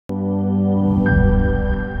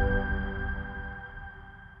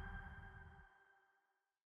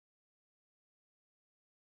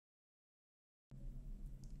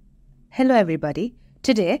Hello everybody.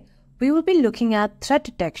 Today we will be looking at threat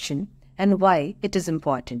detection and why it is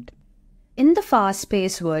important. In the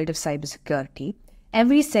fast-paced world of cybersecurity,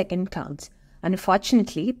 every second counts.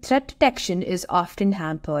 Unfortunately, threat detection is often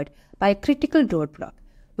hampered by a critical roadblock,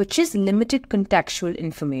 which is limited contextual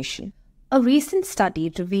information. A recent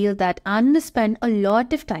study revealed that analysts spend a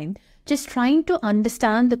lot of time just trying to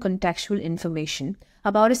understand the contextual information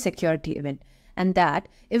about a security event, and that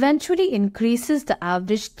eventually increases the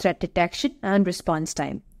average threat detection and response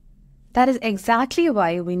time. That is exactly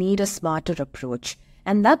why we need a smarter approach,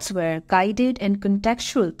 and that's where guided and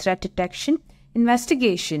contextual threat detection,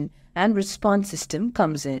 investigation, and response system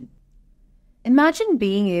comes in. Imagine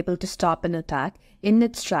being able to stop an attack in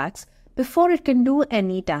its tracks before it can do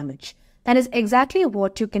any damage. That is exactly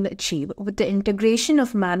what you can achieve with the integration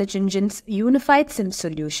of ManageEngine's unified SIEM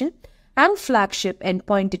solution and flagship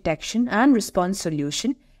endpoint detection and response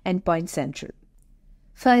solution, Endpoint Central.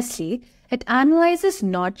 Firstly, it analyzes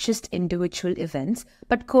not just individual events,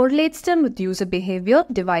 but correlates them with user behavior,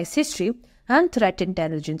 device history, and threat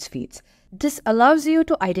intelligence feeds. This allows you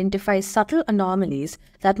to identify subtle anomalies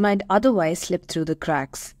that might otherwise slip through the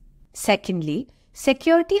cracks. Secondly,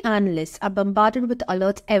 security analysts are bombarded with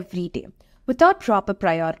alerts every day. Without proper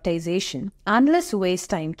prioritization, analysts waste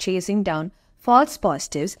time chasing down false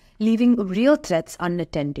positives, leaving real threats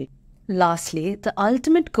unattended. Lastly, the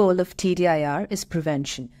ultimate goal of TDIR is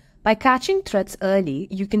prevention. By catching threats early,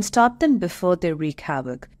 you can stop them before they wreak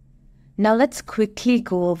havoc. Now let's quickly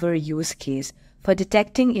go over a use case for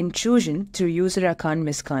detecting intrusion through user account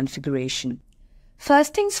misconfiguration.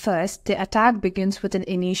 First things first, the attack begins with an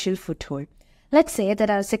initial foothold. Let's say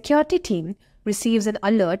that our security team receives an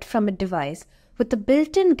alert from a device with the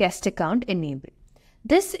built-in guest account enabled.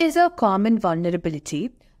 This is a common vulnerability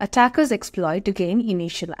attackers exploit to gain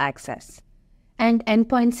initial access. And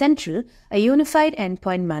Endpoint Central, a unified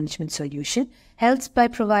endpoint management solution, helps by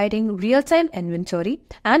providing real-time inventory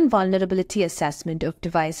and vulnerability assessment of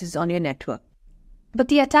devices on your network. But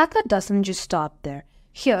the attacker doesn't just stop there.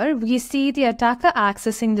 Here, we see the attacker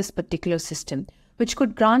accessing this particular system, which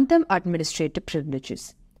could grant them administrative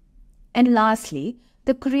privileges. And lastly,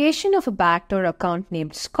 the creation of a backdoor account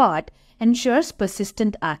named Scott ensures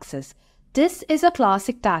persistent access. This is a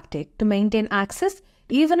classic tactic to maintain access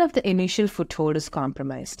even if the initial foothold is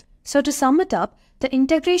compromised. So to sum it up, the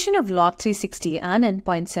integration of Log360 and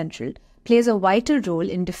Endpoint Central plays a vital role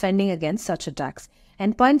in defending against such attacks.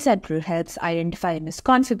 Endpoint Central helps identify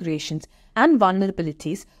misconfigurations and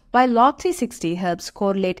vulnerabilities, while Log360 helps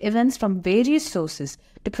correlate events from various sources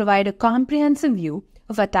to provide a comprehensive view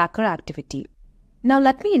of attacker activity. Now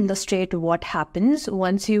let me illustrate what happens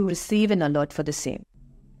once you receive an alert for the same.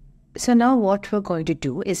 So now what we're going to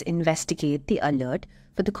do is investigate the alert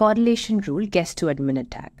for the correlation rule guest to admin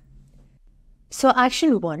attack. So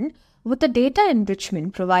action 1, with the data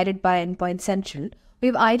enrichment provided by Endpoint Central,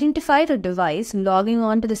 we've identified a device logging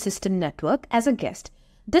on to the system network as a guest.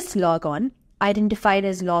 This logon, identified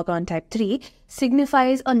as logon type 3,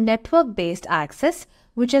 signifies a network-based access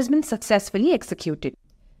which has been successfully executed.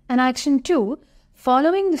 And action 2,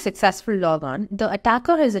 following the successful logon, the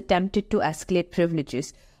attacker has attempted to escalate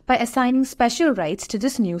privileges by assigning special rights to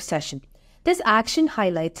this new session. This action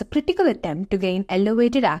highlights a critical attempt to gain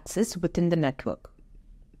elevated access within the network.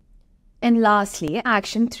 And lastly,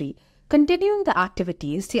 action 3. Continuing the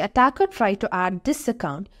activities, the attacker tried to add this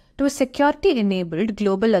account to a security-enabled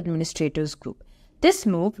global administrators group. This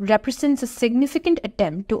move represents a significant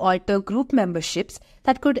attempt to alter group memberships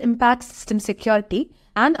that could impact system security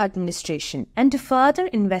and administration. And to further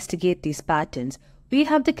investigate these patterns, we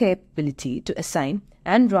have the capability to assign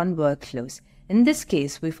and run workflows. In this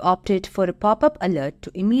case, we've opted for a pop-up alert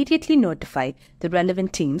to immediately notify the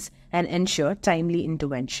relevant teams and ensure timely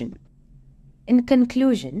intervention. In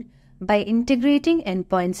conclusion, by integrating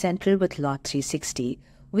Endpoint Central with Log360,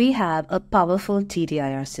 we have a powerful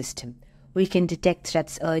TDIR system. We can detect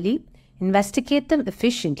threats early, investigate them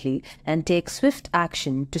efficiently, and take swift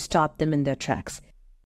action to stop them in their tracks.